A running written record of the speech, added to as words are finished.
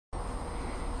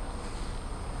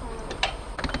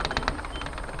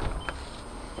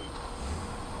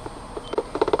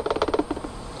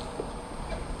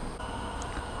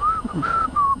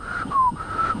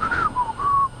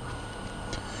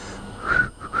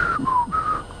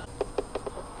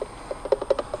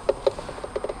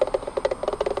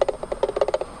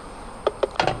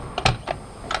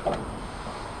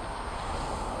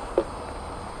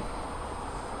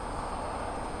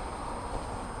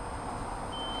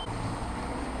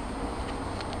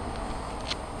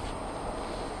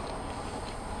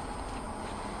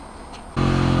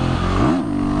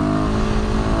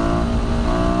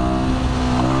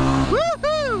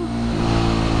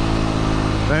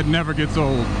that never gets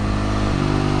old.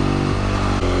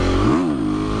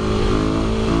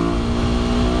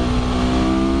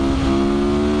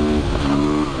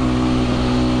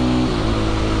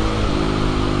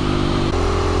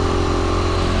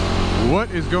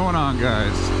 What is going on,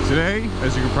 guys? Today,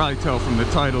 as you can probably tell from the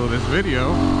title of this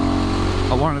video,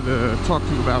 I wanted to talk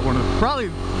to you about one of probably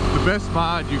the best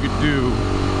mod you could do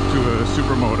to a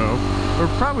supermoto, or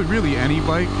probably really any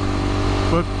bike,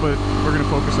 but we're going to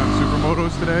focus on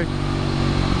supermotos today,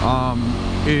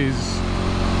 is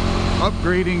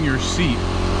upgrading your seat.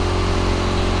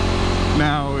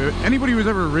 Now, anybody who's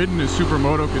ever ridden a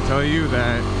supermoto could tell you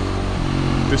that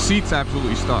the seats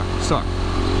absolutely suck.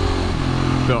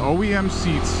 The OEM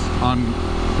seats on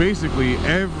basically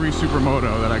every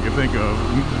supermoto that I could think of,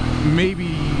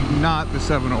 maybe not the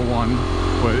 701,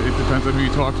 but it depends on who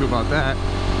you talk to about that.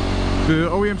 The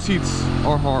OEM seats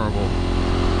are horrible.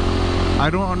 I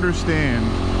don't understand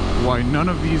why none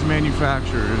of these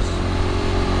manufacturers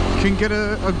can get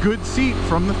a good seat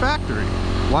from the factory.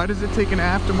 Why does it take an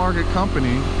aftermarket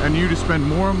company and you to spend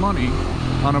more money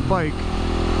on a bike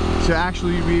to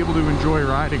actually be able to enjoy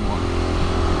riding one?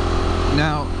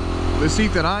 Now, the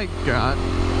seat that I got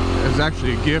is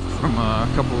actually a gift from a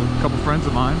couple friends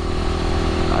of mine.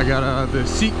 I got the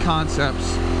Seat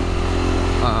Concepts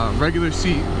regular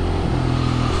seat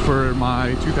for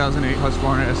my 2008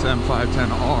 Husqvarna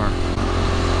SMR510.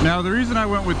 Now, the reason I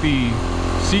went with the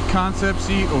Seat Concept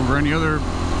seat over any other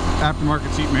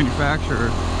aftermarket seat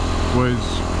manufacturer was,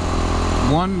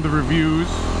 one, the reviews,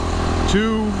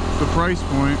 two, the price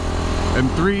point,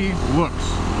 and three, looks.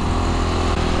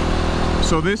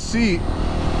 So this seat,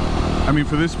 I mean,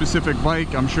 for this specific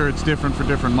bike, I'm sure it's different for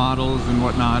different models and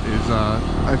whatnot, is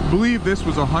I believe this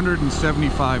was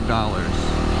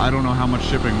 $175. I don't know how much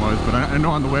shipping was, but I know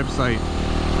on the website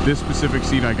this specific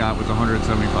seat I got was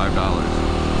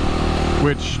 $175,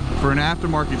 which for an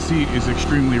aftermarket seat is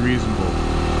extremely reasonable.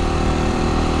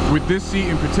 With this seat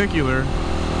in particular,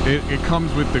 it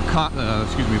comes with the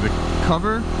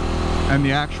cover and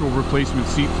the actual replacement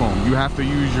seat foam. You have to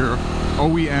use your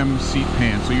OEM seat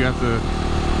pan, so you have to,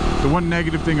 the one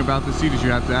negative thing about the seat is you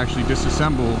have to actually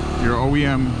disassemble your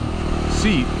OEM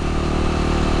seat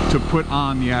to put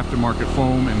on the aftermarket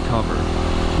foam and cover,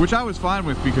 which I was fine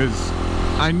with because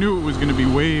I knew it was going to be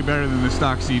way better than the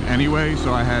stock seat anyway,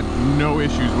 so I had no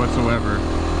issues whatsoever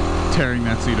tearing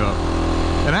that seat up.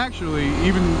 And actually,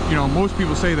 even, you know, most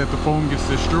people say that the foam gets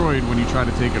destroyed when you try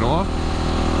to take it off,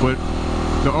 but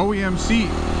the OEM seat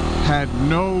had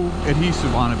no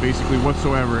adhesive on it basically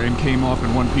whatsoever and came off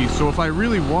in one piece. So if I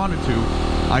really wanted to,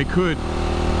 I could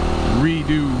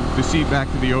redo the seat back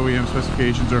to the OEM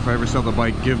specifications, or if I ever sell the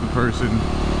bike, give the person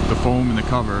the foam and the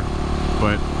cover,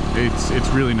 but it's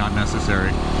really not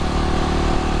necessary.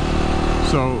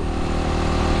 So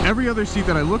every other seat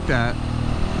that I looked at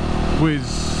was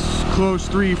close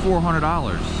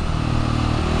 $300–400.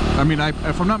 I mean,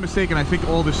 if I'm not mistaken, I think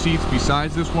all the seats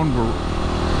besides this one were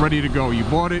ready to go. You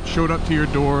bought it, showed up to your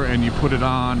door, and you put it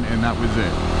on, and that was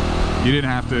it. You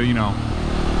didn't have to, you know,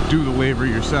 do the labor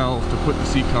yourself to put the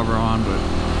seat cover on. But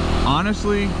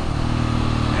honestly,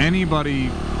 anybody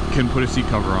can put a seat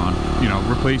cover on. You know,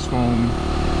 replace foam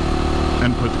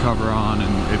and put the cover on,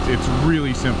 and it's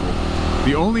really simple.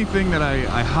 The only thing that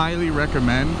I highly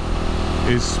recommend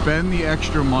is spend the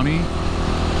extra money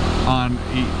on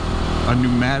a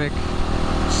pneumatic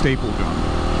staple gun.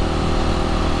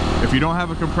 If you don't have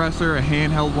a compressor, a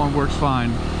handheld one works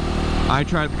fine. I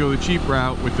tried to go the cheap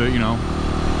route with the, you know,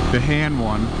 the hand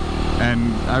one,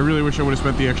 and I really wish I would have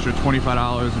spent the extra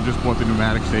 $25 and just bought the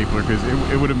pneumatic stapler, because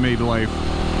it would have made life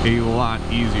a lot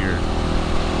easier.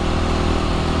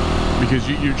 Because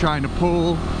you're trying to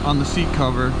pull on the seat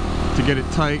cover to get it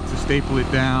tight, to staple it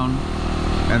down,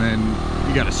 and then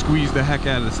you got to squeeze the heck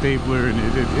out of the stapler, and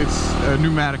it's a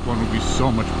pneumatic one would be so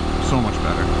much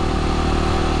better.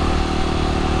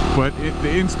 But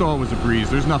the install was a breeze.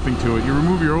 There's nothing to it. You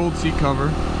remove your old seat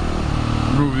cover,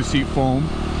 remove the seat foam.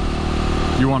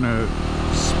 You want to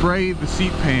spray the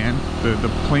seat pan, the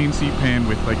plain seat pan,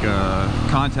 with like a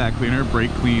contact cleaner,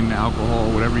 brake clean,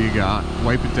 alcohol, whatever you got.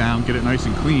 Wipe it down, get it nice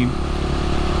and clean.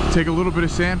 Take a little bit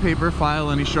of sandpaper, file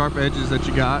any sharp edges that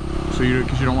you got, because you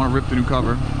don't want to rip the new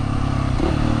cover.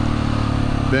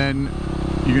 Then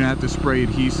you're gonna have to spray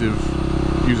adhesive,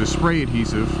 use a spray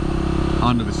adhesive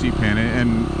onto the seat pan,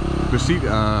 and the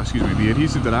the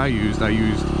adhesive that I used what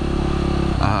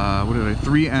did I,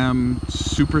 3M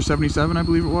Super 77, I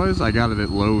believe it was. I got it at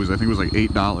Lowe's. I think it was like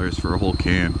 $8 for a whole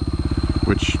can,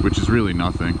 which is really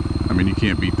nothing. I mean, you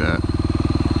can't beat that.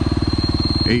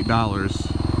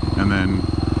 $8, and then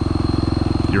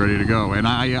you're ready to go. And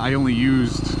I only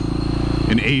used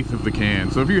 1/8 of the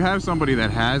can. So if you have somebody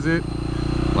that has it,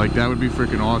 like, that would be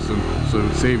freaking awesome. So it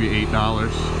would save you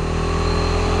 $8.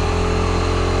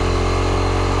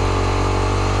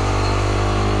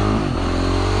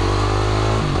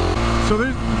 So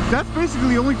that's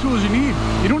basically the only tools you need.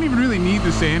 You don't even really need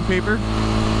the sandpaper.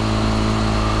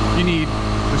 You need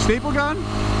the staple gun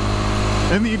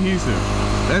and the adhesive.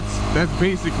 That's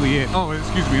basically it. Oh,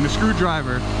 excuse me, and a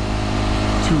screwdriver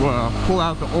to pull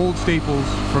out the old staples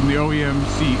from the OEM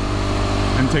seat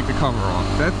and take the cover off.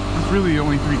 That's really the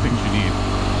only 3 things you need.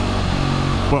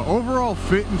 But overall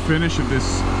fit and finish of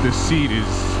this seat is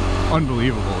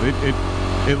unbelievable.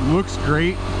 It looks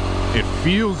great. It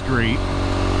feels great.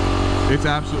 It's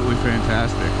absolutely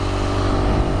fantastic.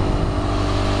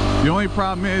 The only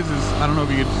problem is I don't know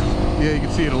if you could, yeah, you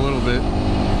can see it a little bit.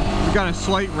 It's got a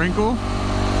slight wrinkle,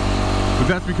 but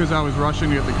that's because I was rushing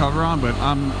to get the cover on. But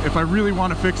if I really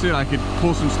want to fix it, I could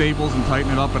pull some staples and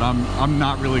tighten it up, but I'm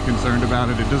not really concerned about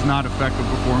it. It does not affect the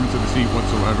performance of the seat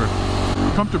whatsoever.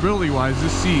 Comfortability wise,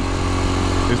 this seat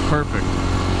is perfect.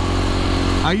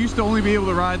 I used to only be able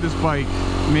to ride this bike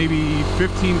maybe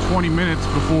 15-20 minutes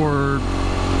before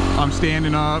I'm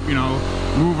standing up, you know,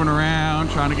 moving around,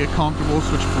 trying to get comfortable,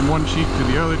 switch from one cheek to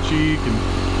the other cheek. And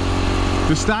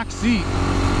the stock seat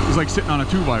is like sitting on a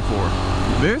 2x4.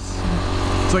 This,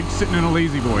 it's like sitting in a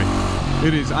lazy boy.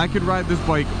 It is. I could ride this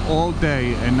bike all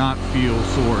day and not feel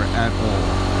sore at all.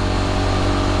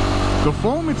 The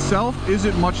foam itself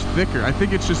isn't much thicker. I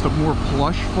think it's just a more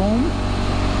plush foam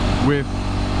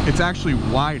it's actually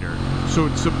wider, so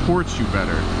it supports you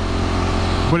better.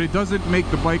 But it doesn't make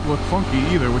the bike look funky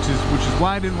either, which is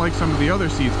why I didn't like some of the other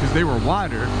seats, because they were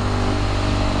wider,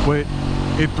 but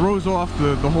it throws off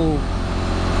the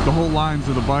whole lines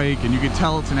of the bike, and you can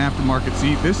tell it's an aftermarket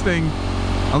seat. This thing,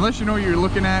 unless you know what you're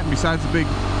looking at, and besides the big,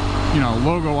 you know,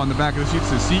 logo on the back of the seat, it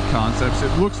says Seat Concepts,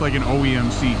 it looks like an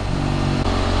OEM seat.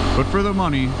 But for the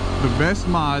money, the best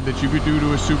mod that you could do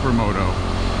to a Supermoto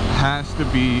has to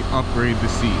be upgrade the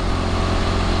seat.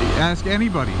 Ask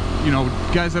anybody, you know,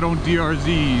 guys that own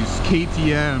DRZs,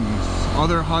 KTMs,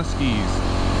 other Huskies.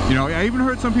 You know, I even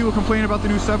heard some people complain about the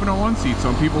new 701 seat.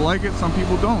 Some people like it, some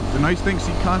people don't. The nice thing,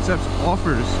 Seat Concepts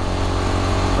offers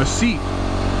a seat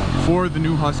for the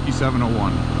new Husky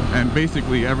 701, and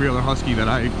basically every other Husky that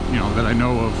I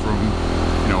know of from,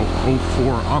 you know,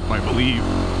 04 up, I believe,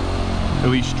 at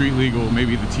least street legal,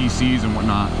 maybe the TCs and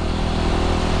whatnot.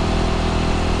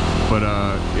 But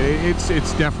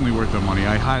it's definitely worth the money.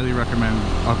 I highly recommend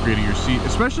upgrading your seat,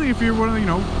 especially if you're one of, you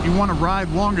know, you want to ride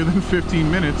longer than 15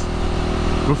 minutes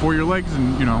before your legs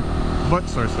and, you know, butt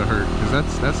starts to hurt,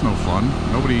 because that's no fun.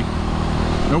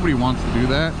 Nobody wants to do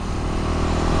that.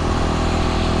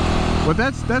 But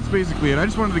that's basically it. I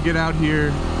just wanted to get out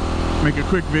here, make a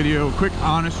quick video, a quick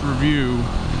honest review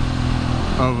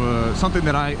of something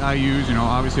that I use. You know,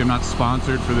 obviously I'm not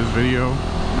sponsored for this video.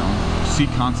 You know, Seat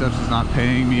Concepts is not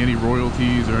paying me any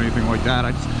royalties or anything like that.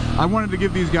 I wanted to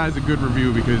give these guys a good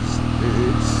review, because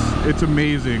it's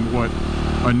amazing what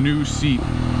a new seat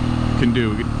can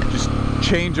do. You can just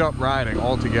change up riding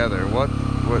altogether. Why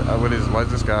is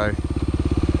this guy?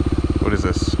 What is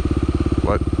this?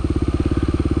 What?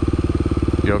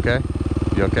 You okay?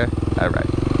 You okay? All right.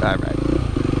 All right.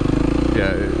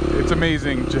 Yeah, it's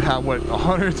amazing how what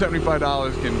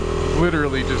 $175 can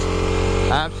literally just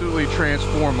absolutely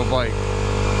transform a bike.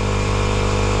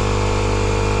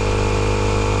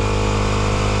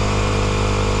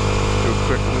 Do a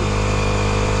quick loop.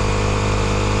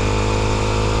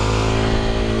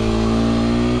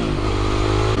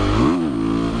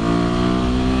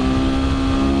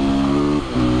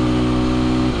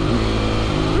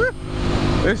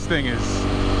 This thing is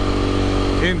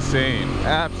insane,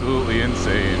 absolutely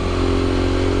insane.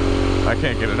 I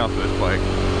can't get enough of this bike.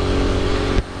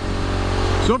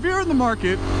 So if you're in the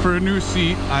market for a new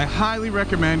seat, I highly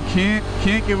recommend, can't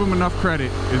give them enough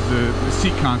credit, is the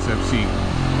Seat Concept seat.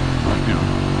 You know,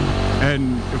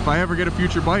 and if I ever get a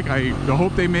future bike, I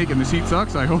hope they make, and the seat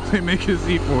sucks, I hope they make a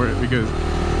seat for it, because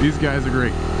these guys are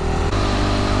great.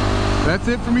 That's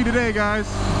it for me today, guys.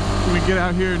 I'm gonna get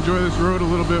out here, enjoy this road a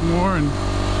little bit more, and,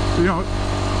 you know,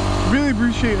 really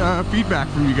appreciate feedback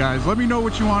from you guys. Let me know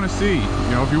what you want to see.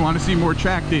 You know, if you want to see more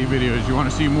track day videos, you want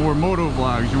to see more moto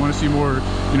vlogs, you want to see more,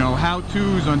 you know,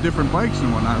 how-tos on different bikes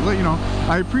and whatnot. You know,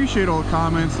 I appreciate all the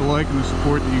comments, the like, and the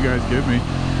support that you guys give me.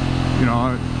 You know,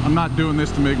 I'm not doing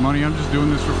this to make money. I'm just doing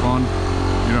this for fun.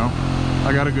 You know,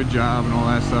 I got a good job and all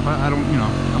that stuff. I don't, you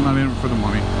know, I'm not in it for the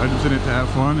money. I'm just in it to have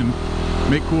fun and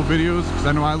make cool videos, because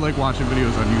I know I like watching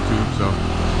videos on YouTube.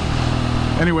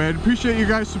 So anyway, I'd appreciate you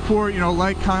guys' support. You know,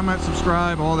 like, comment,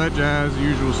 subscribe, all that jazz, the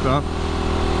usual stuff.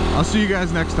 I'll see you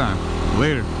guys next time.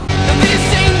 Later.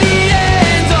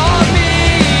 taught me